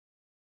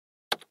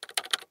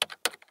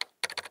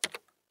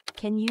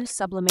Can you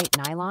sublimate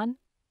nylon?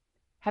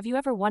 Have you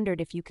ever wondered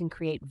if you can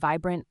create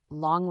vibrant,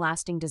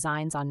 long-lasting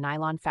designs on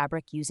nylon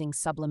fabric using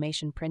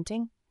sublimation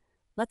printing?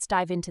 Let's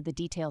dive into the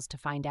details to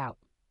find out.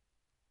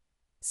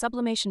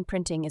 Sublimation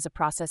printing is a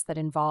process that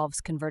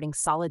involves converting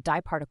solid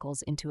dye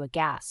particles into a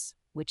gas,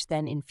 which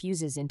then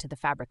infuses into the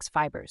fabric's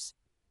fibers.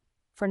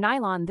 For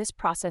nylon, this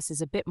process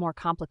is a bit more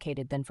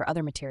complicated than for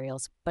other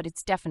materials, but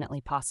it's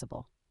definitely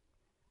possible.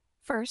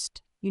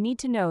 First, you need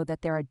to know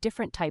that there are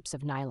different types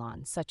of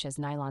nylon, such as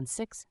nylon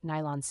 6,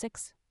 nylon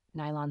 6,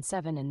 nylon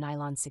 7, and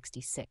nylon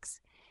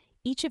 66.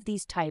 Each of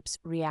these types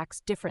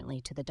reacts differently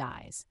to the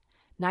dyes.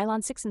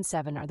 Nylon 6 and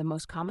 7 are the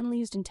most commonly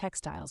used in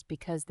textiles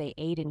because they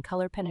aid in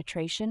color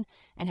penetration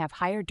and have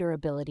higher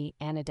durability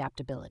and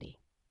adaptability.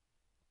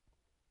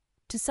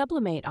 To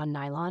sublimate on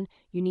nylon,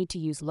 you need to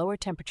use lower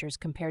temperatures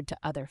compared to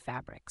other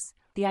fabrics.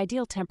 The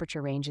ideal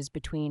temperature range is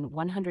between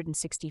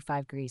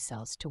 165 degrees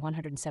Celsius to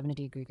 170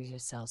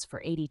 degrees Celsius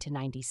for 80 to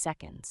 90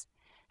 seconds.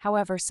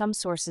 However, some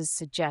sources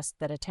suggest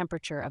that a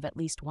temperature of at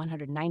least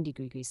 190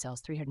 degrees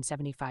Celsius,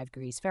 375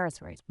 degrees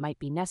Fahrenheit might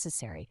be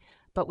necessary,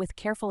 but with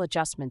careful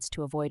adjustments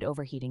to avoid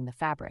overheating the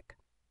fabric.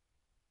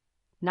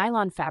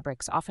 Nylon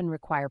fabrics often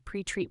require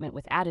pre-treatment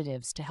with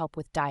additives to help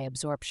with dye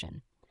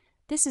absorption.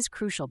 This is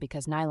crucial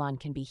because nylon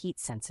can be heat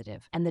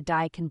sensitive, and the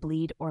dye can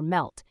bleed or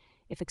melt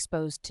if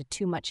exposed to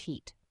too much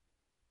heat.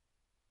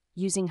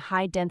 Using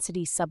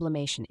high-density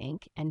sublimation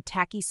ink and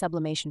tacky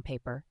sublimation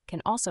paper can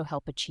also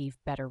help achieve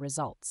better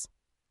results.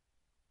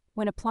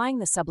 When applying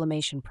the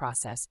sublimation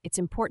process, it's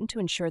important to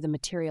ensure the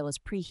material is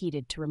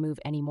preheated to remove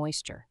any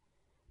moisture.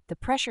 The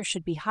pressure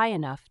should be high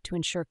enough to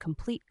ensure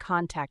complete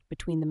contact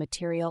between the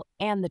material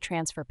and the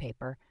transfer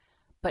paper,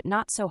 but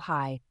not so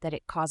high that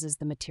it causes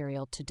the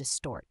material to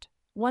distort.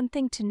 One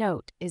thing to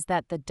note is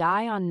that the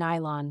dye on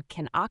nylon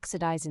can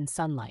oxidize in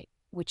sunlight,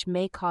 which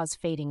may cause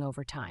fading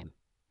over time.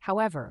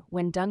 However,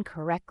 when done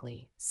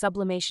correctly,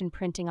 sublimation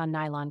printing on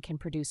nylon can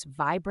produce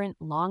vibrant,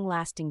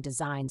 long-lasting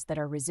designs that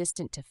are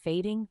resistant to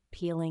fading,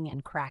 peeling,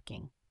 and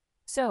cracking.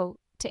 So,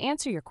 to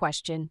answer your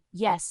question,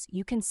 yes,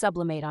 you can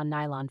sublimate on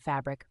nylon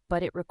fabric,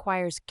 but it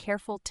requires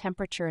careful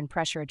temperature and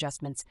pressure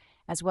adjustments,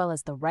 as well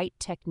as the right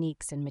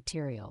techniques and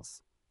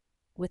materials.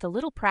 With a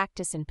little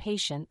practice and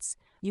patience,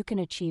 you can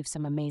achieve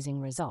some amazing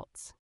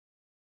results.